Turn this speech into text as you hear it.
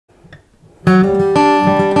Hey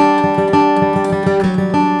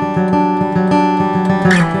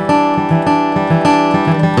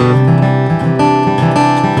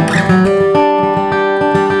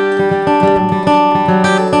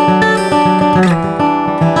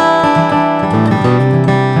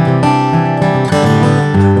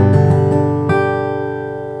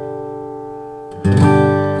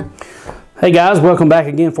guys, welcome back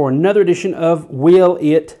again for another edition of Will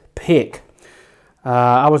It Pick.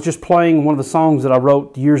 I was just playing one of the songs that I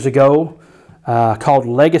wrote years ago called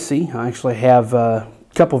Legacy. I actually have a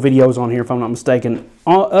couple videos on here, if I'm not mistaken,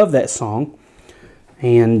 of that song.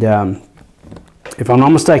 And if I'm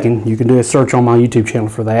not mistaken, you can do a search on my YouTube channel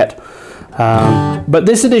for that. But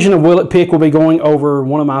this edition of Will It Pick will be going over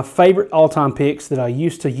one of my favorite all-time picks that I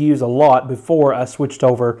used to use a lot before I switched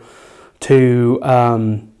over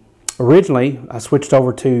to... Originally, I switched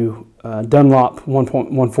over to Dunlop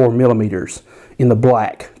 1.14 millimeters in the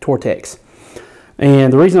black Tortex.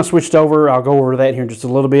 And the reason I switched over, I'll go over that here in just a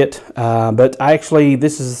little bit. But actually,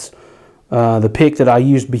 this is the pick that I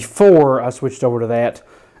used before I switched over to that.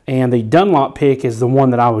 And the Dunlop pick is the one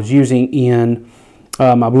that I was using in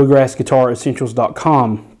my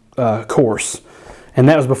BluegrassGuitarEssentials.com course. And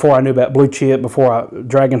that was before I knew about BlueChip, before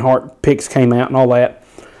Dragonheart picks came out and all that.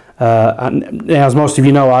 As most of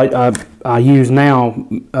you know, I use now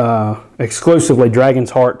exclusively Dragon's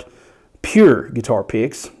Heart pure guitar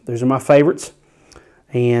picks. Those are my favorites,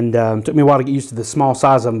 and it took me a while to get used to the small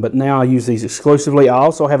size of them, but now I use these exclusively. I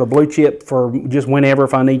also have a BlueChip for just whenever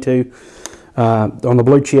if I need to. On the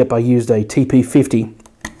BlueChip I used a TP50,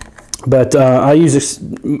 but I use this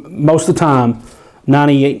most of the time.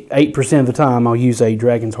 98% of the time I'll use a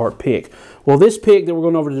Dragon's Heart pick. Well, this pick that we're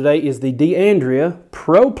going over today is the D'Andrea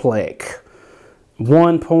Pro Plec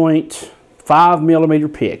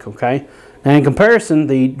 1.5mm pick, okay? Now in comparison,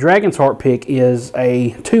 the Dragon's Heart pick is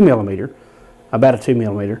a 2mm, about a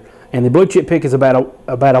 2mm, and the BlueChip pick is about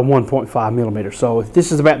a 1.5mm. So if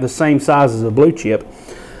this is about the same size as a BlueChip,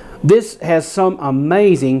 this has some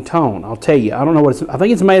amazing tone, I'll tell you. I don't know what it's, I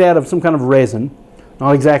think it's made out of some kind of resin.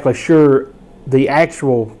 Not exactly sure the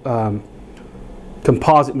actual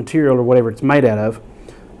composite material or whatever it's made out of,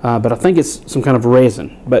 but I think it's some kind of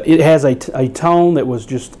resin. But it has a tone that was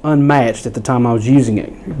just unmatched at the time I was using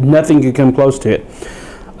it. Nothing could come close to it.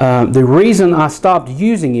 The reason I stopped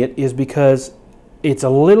using it is because it's a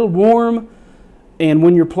little warm, and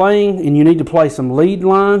when you're playing and you need to play some lead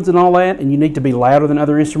lines and all that, and you need to be louder than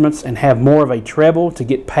other instruments and have more of a treble to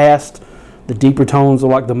get past the deeper tones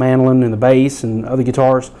like the mandolin and the bass and other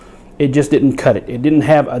guitars, it just didn't cut it. It didn't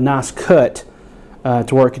have a nice cut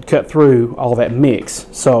to where it could cut through all that mix.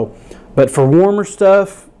 So, but for warmer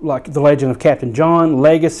stuff like The Legend of Captain John,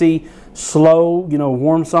 Legacy, slow, you know,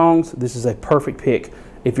 warm songs, this is a perfect pick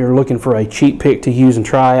if you're looking for a cheap pick to use and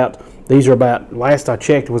try out. These are about, last I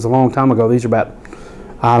checked, it was a long time ago, these are about,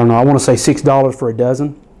 I don't know, I want to say $6 for a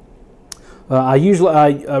dozen. I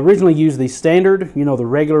originally used the standard, you know, the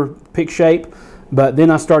regular pick shape. But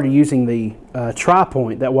then I started using the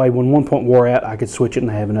tri-point. That way when one point wore out, I could switch it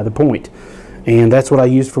and have another point. And that's what I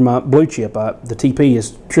used for my BlueChip. The TP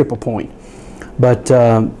is triple point. But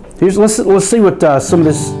let's see what some of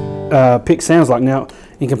this pick sounds like. Now,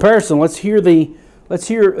 in comparison, let's hear the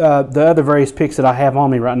other various picks that I have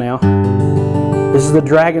on me right now. This is the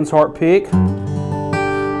Dragon's Heart pick.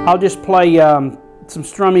 I'll just play some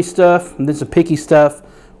strummy stuff and then some picky stuff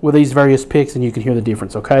with these various picks, and you can hear the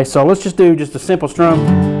difference, okay? So let's just do just a simple strum.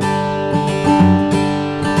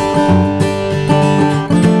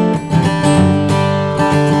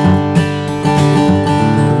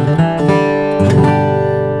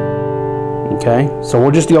 Okay, so we'll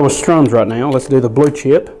just go with strums right now. Let's do the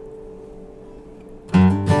BlueChip.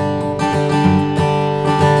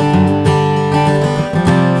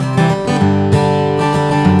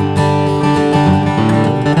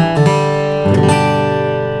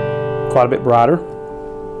 Quite a bit brighter.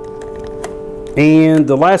 And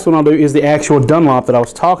the last one I'll do is the actual Dunlop that I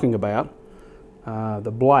was talking about,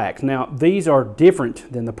 the black. Now these are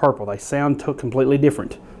different than the purple. They sound completely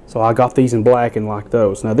different. So I got these in black and like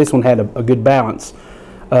those. Now this one had a good balance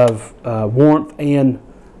of warmth and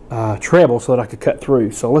treble so that I could cut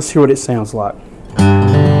through. So let's hear what it sounds like.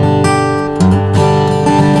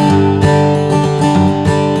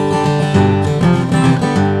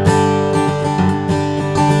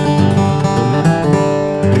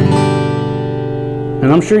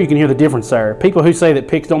 And I'm sure you can hear the difference there. People who say that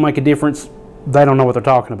picks don't make a difference, they don't know what they're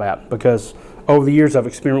talking about, because over the years I've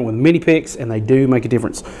experimented with many picks and they do make a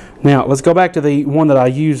difference. Now let's go back to the one that I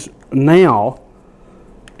use now,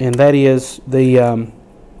 and that is the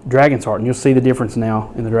Dragon's Heart, and you'll see the difference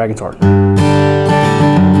now in the Dragon's Heart.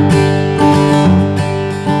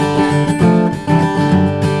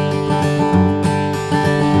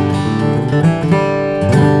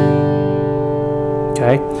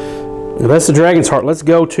 that's the Dragon's Heart. Let's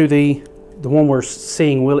go to the one we're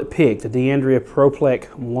seeing will it pick, the D'Andrea Pro Plec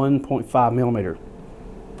 1.5mm.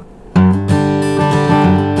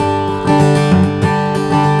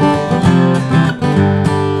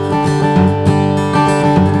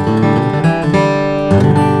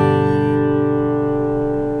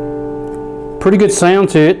 Pretty good sound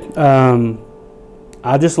to it.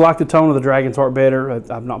 I just like the tone of the Dragon's Heart better.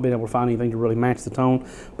 I've not been able to find anything to really match the tone,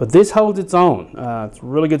 but this holds its own. It's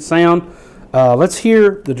really good sound. Let's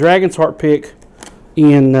hear the Dragon's Heart pick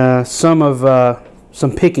in some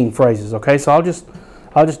picking phrases. Okay, so I'll just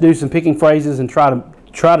do some picking phrases and try to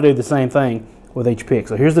do the same thing with each pick.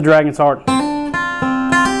 So here's the Dragon's Heart.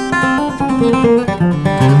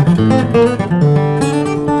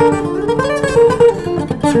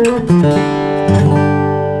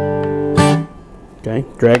 Okay,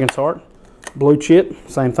 Dragon's Heart, BlueChip,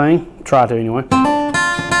 same thing. Try to anyway.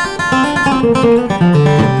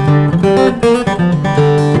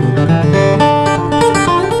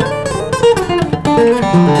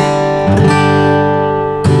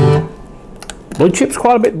 BlueChip's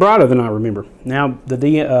quite a bit brighter than I remember. Now the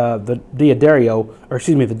D'Andrea, or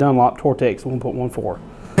excuse me, the Dunlop Tortex 1.14.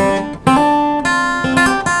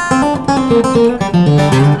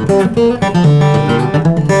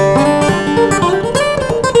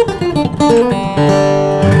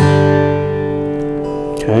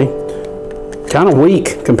 Okay, kind of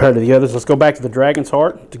weak compared to the others. Let's go back to the Dragon's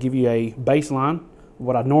Heart to give you a baseline,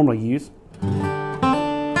 what I normally use.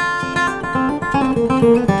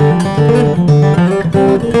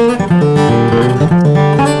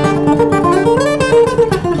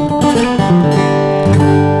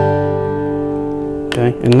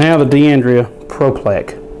 Okay, and now the D'Andrea Pro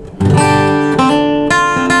Plec.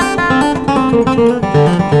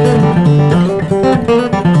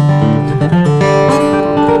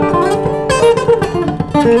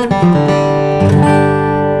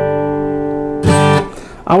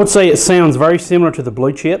 I would say it sounds very similar to the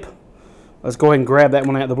BlueChip. Let's go ahead and grab that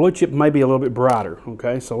one out. The BlueChip may be a little bit brighter.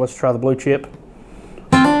 Okay, so let's try the BlueChip.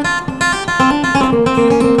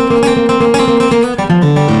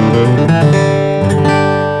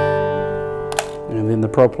 And then the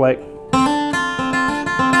Pro Plec.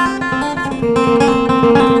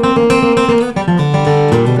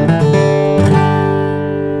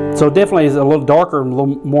 So definitely is a little darker, a little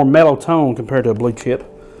more mellow tone compared to a BlueChip.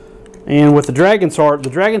 And with the Dragon's Heart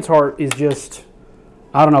is just,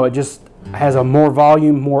 I don't know, it just has a more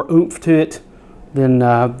volume, more oomph to it than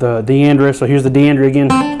the D'Andrea. So here's the D'Andrea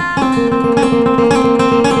again.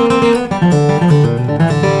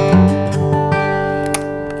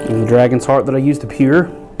 And the Dragon's Heart that I used, the Pure.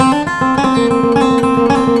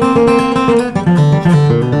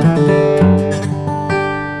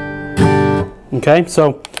 Okay,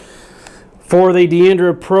 so for the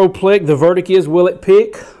D'Andrea Pro Plec, the verdict is, will it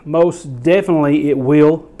pick? Most definitely it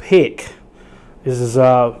will pick. This is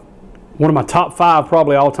one of my top 5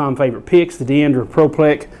 probably all-time favorite picks. The D'Andrea Pro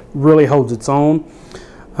Plec really holds its own.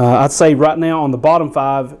 I'd say right now on the bottom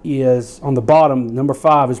 5 is, number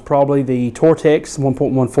 5 is probably the Tortex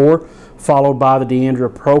 1.14, followed by the D'Andrea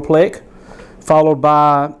Pro Plec, followed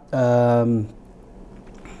by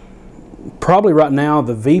probably right now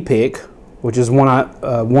the V-Pick, which is one of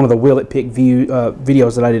the Will It Pick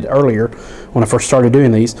videos that I did earlier when I first started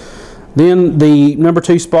doing these. Then the number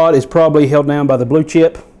 2 spot is probably held down by the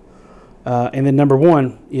BlueChip, and then number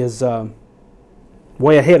 1 is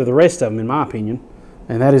way ahead of the rest of them in my opinion,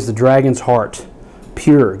 and that is the Dragon's Heart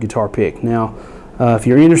Pure guitar pick. Now, if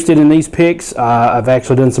you're interested in these picks, I've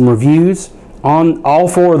actually done some reviews on all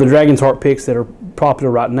 4 of the Dragon's Heart picks that are popular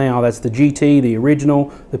right now. That's the GT, the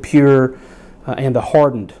original, the Pure, and the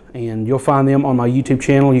Hardened, and you'll find them on my YouTube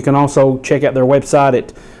channel. You can also check out their website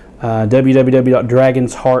at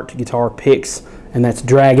www.dragonsheartguitarpicks, and that's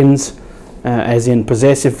dragons as in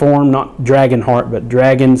possessive form, not dragon heart, but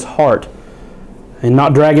Dragon's Heart, and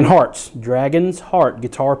not dragon hearts.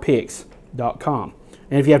 dragonsheartguitarpicks.com.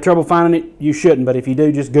 And if you have trouble finding it, you shouldn't, but if you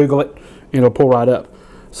do, just Google it and it'll pull right up.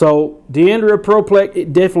 So D'Andrea Pro Plec,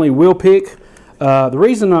 it definitely will pick. The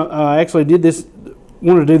reason I actually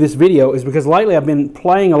wanted to do this video is because lately I've been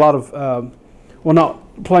playing a lot of, well,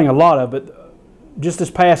 not playing a lot of, but just this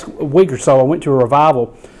past week or so I went to a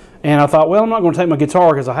revival, and I thought, well, I'm not going to take my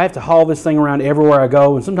guitar because I have to haul this thing around everywhere I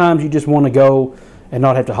go, and sometimes you just want to go and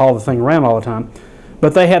not have to haul the thing around all the time.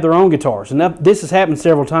 But they had their own guitars, and this has happened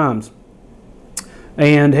several times.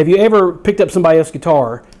 And have you ever picked up somebody else's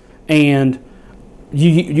guitar and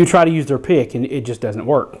you try to use their pick and it just doesn't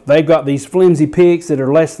work? They've got these flimsy picks that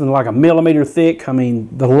are less than like a millimeter thick. I mean,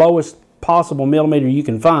 the lowest possible millimeter you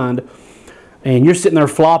can find. and you're sitting there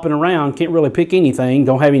flopping around, can't really pick anything,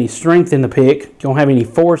 don't have any strength in the pick, don't have any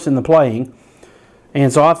force in the playing.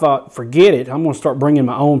 And so I thought, forget it, I'm going to start bringing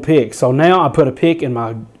my own pick. So now I put a pick in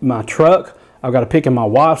my truck, I've got a pick in my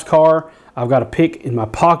wife's car, I've got a pick in my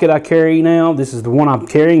pocket I carry now. This is the one I'm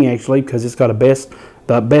carrying actually because it's got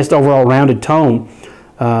the best overall rounded tone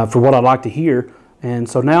for what I like to hear. And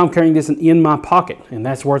so now I'm carrying this in my pocket, and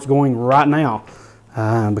that's where it's going right now.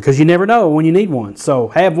 Because you never know when you need one. So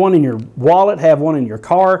have one in your wallet, have one in your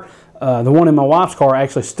car. The one in my wife's car, I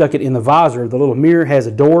actually stuck it in the visor. The little mirror has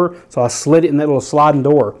a door, so I slid it in that little sliding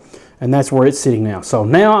door, and that's where it's sitting now. So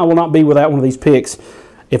now I will not be without one of these picks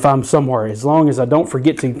if I'm somewhere. As long as I don't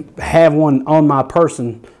forget to have one on my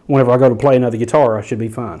person whenever I go to play another guitar, I should be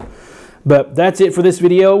fine. But that's it for this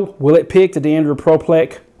video. Will it pick the D'Andrea Pro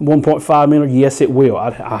Plec 1.5mm? Yes, it will.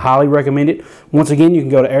 I highly recommend it. Once again, you can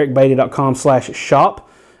go to ericbeatty.com/shop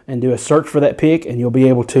and do a search for that pick, and you'll be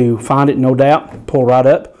able to find it, no doubt. Pull right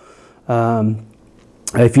up.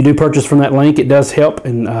 If you do purchase from that link, it does help,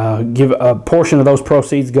 and give a portion of those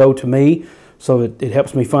proceeds go to me, so that it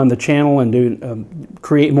helps me fund the channel and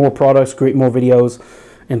create more products, create more videos,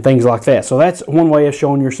 and things like that. So that's one way of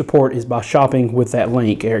showing your support, is by shopping with that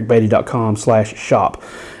link, ericbeatty.com/shop.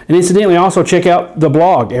 And incidentally, also check out the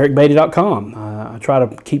blog, ericbeatty.com. I try to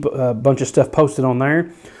keep a bunch of stuff posted on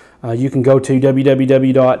there. You can go to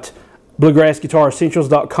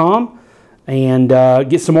www.bluegrassguitaressentials.com and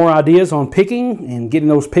get some more ideas on picking and getting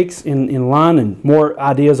those picks in line, and more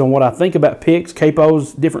ideas on what I think about picks,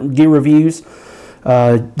 capos, different gear reviews.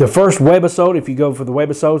 The first webisode, if you go for the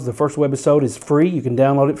webisodes, the first webisode is free. You can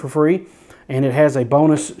download it for free, and it has a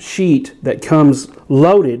bonus sheet that comes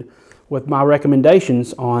loaded with my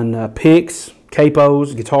recommendations on picks,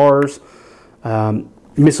 capos, guitars,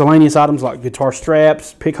 miscellaneous items like guitar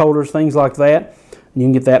straps, pick holders, things like that. You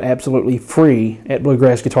can get that absolutely free at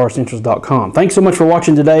bluegrassguitaressentials.com. Thanks so much for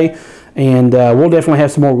watching today, and we'll definitely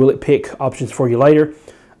have some more Will It Pick options for you later.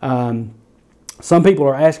 Some people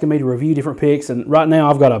are asking me to review different picks, and right now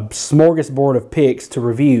I've got a smorgasbord of picks to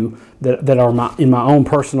review that are in my own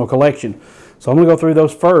personal collection. So I'm going to go through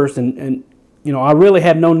those first, and you know, I really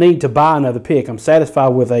have no need to buy another pick. I'm satisfied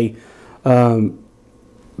with the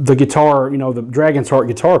guitar, you know, the Dragon's Heart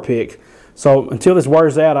guitar pick. So until this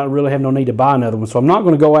wears out, I really have no need to buy another one. So I'm not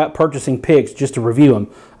going to go out purchasing picks just to review them.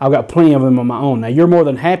 I've got plenty of them on my own. Now, you're more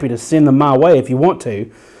than happy to send them my way if you want to.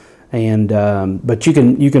 And but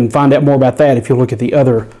you can find out more about that if you look at the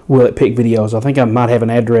other Will It Pick videos. I think I might have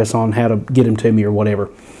an address on how to get them to me or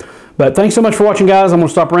whatever. But thanks so much for watching, guys. I'm going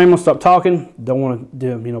to stop rambling, stop talking. Don't want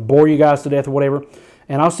to bore you guys to death or whatever.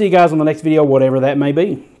 And I'll see you guys on the next video, whatever that may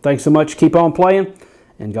be. Thanks so much. Keep on playing,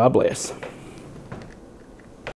 and God bless.